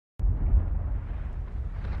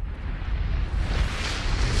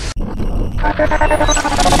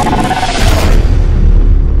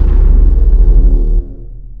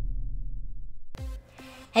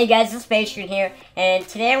Hey guys, it's Bastrin here, and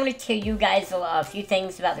today I want to tell you guys a few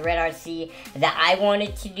things about the Red RC that I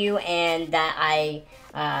wanted to do, and that I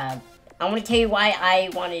want to tell you why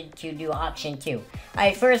I wanted to do option 2.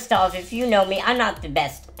 Alright, first off, if you know me, I'm not the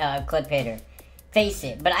best clip hitter. Face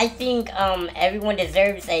it, but I think everyone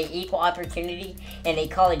deserves a equal opportunity in a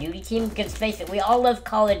Call of Duty team, because face it, we all love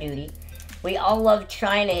Call of Duty. We all love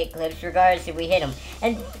trying to hit clips regardless if we hit them.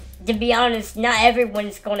 And to be honest, not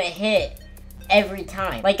everyone's going to hit every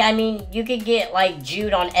time. Like, I mean, you could get like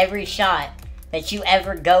Jude on every shot that you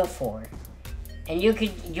ever go for, and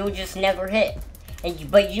you'll just never hit.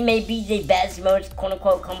 But you may be the best, most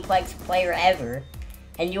quote-unquote complex player ever,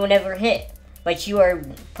 and you'll never hit. But you are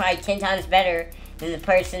probably 10 times better than the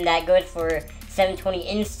person that goes for 720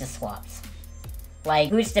 insta swaps. Like,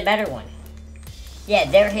 who's the better one? Yeah,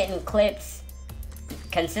 they're hitting clips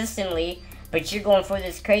consistently, but you're going for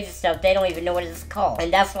this crazy stuff, they don't even know what it's called.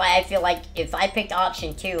 And that's why I feel like if I picked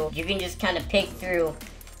option 2, you can just kind of pick through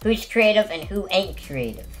who's creative and who ain't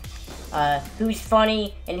creative. Who's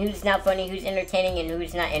funny and who's not funny, who's entertaining and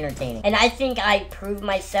who's not entertaining. And I think I proved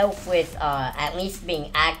myself with at least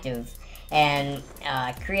being active and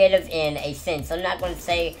creative in a sense. I'm not going to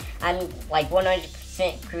say I'm like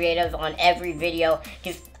 100% creative on every video,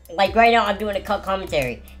 because like right now I'm doing a cut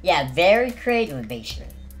commentary. Yeah, very creative, Bastrin.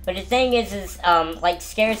 But the thing is like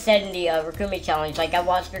Scare said in the recruitment challenge, like I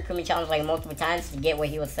watched the recruitment challenge like multiple times to get what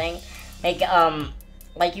he was saying.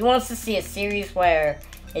 Like he wants to see a series where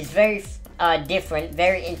it's very different,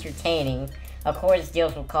 very entertaining. Of course,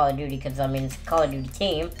 deals with Call of Duty because I mean it's a Call of Duty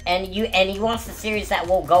team, and he wants a series that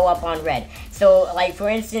will go up on red. So like for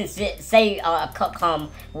instance, say Cutcom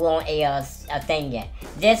won't a thing yet.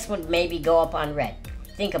 This would maybe go up on red.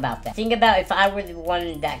 Think about that. Think about if I were the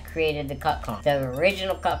one that created the Cutcom, the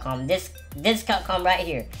original Cutcom, this Cutcom right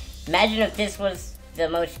here. Imagine if this was the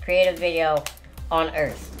most creative video on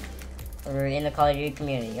Earth, or in the Call of Duty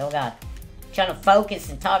community. Oh god, I'm trying to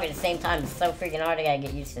focus and talk at the same time. It's so freaking hard. I gotta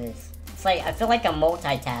get used to this. It's like I feel like I'm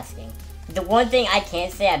multitasking. The one thing I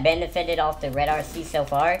can say I benefited off the Red RC so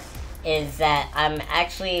far is that I'm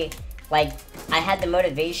actually like I had the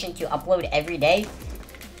motivation to upload every day.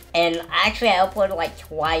 And actually, I uploaded like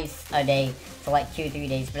twice a day for like 2-3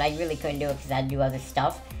 days, but I really couldn't do it because I had to do other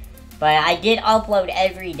stuff. But I did upload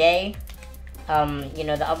every day. You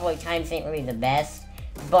know, the upload times ain't really the best,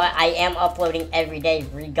 but I am uploading every day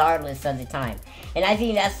regardless of the time. And I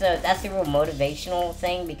think that's a real motivational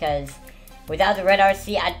thing, because without the Red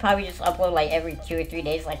RC, I'd probably just upload like every 2 or 3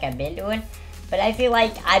 days like I've been doing. But I feel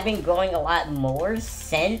like I've been growing a lot more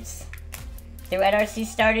since the Red RC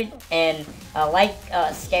started, and like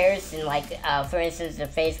Scares and like for instance the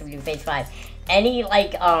Phase, we do Phase 5. Any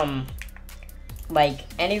like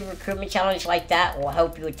any recruitment challenge like that will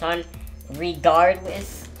help you a ton,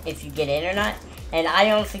 regardless if you get in or not. And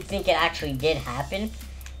I honestly think it actually did happen,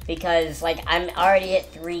 because like I'm already at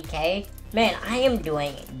 3K. Man, I am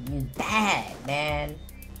doing bad, man.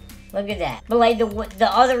 Look at that. But like the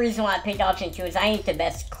other reason why I picked option 2 is I ain't the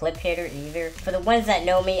best clip hitter either. For the ones that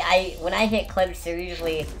know me, when I hit clips, they're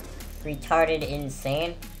usually retarded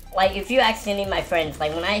insane. Like if you ask any of my friends,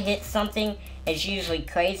 like when I hit something, it's usually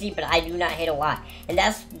crazy, but I do not hit a lot. And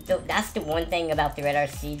that's the one thing about the Red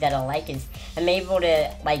RC that I like, is I'm able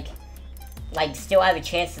to like still have a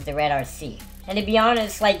chance at the Red RC. And to be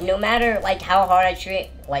honest, like no matter like how hard I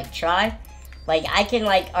try, like I can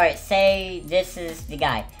like, alright, say this is the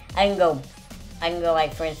guy. I can go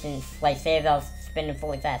like for instance, like say if I was spinning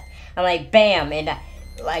fully fast, I'm like bam, and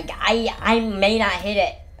like I may not hit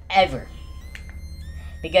it ever,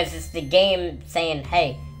 because it's the game saying,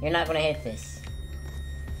 hey, you're not gonna hit this.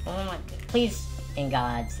 Oh my, please in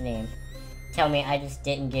God's name, tell me I just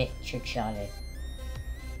didn't get trick shotted.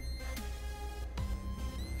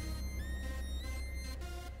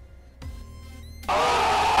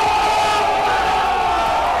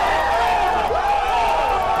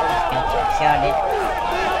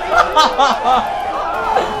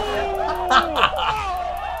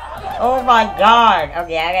 Oh my god.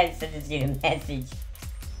 Okay, I gotta send this dude a message.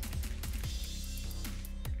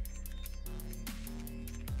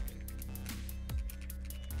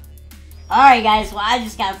 Alright guys, well I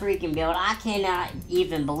just got freaking built. I cannot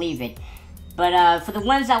even believe it. But for the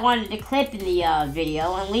ones that wanted to clip in the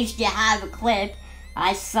video, at least you have a clip.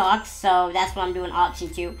 I suck, so that's why I'm doing option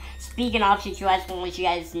 2. Speaking of option 2, I just want to let you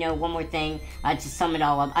guys know one more thing to sum it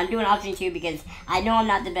all up. I'm doing option 2 because I know I'm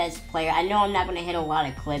not the best player. I know I'm not going to hit a lot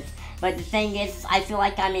of clips. But the thing is, I feel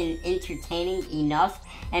like I'm entertaining enough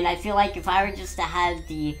And I feel like if I were just to have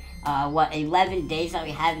the 11 days that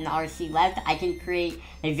we have in the RC left, I can create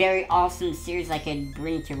a very awesome series I could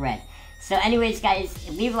bring to Red. So anyways, guys,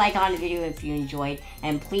 leave a like on the video if you enjoyed,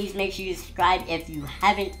 and please make sure you subscribe if you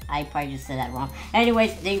haven't. I probably just said that wrong.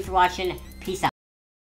 Anyways, thanks for watching. Peace out.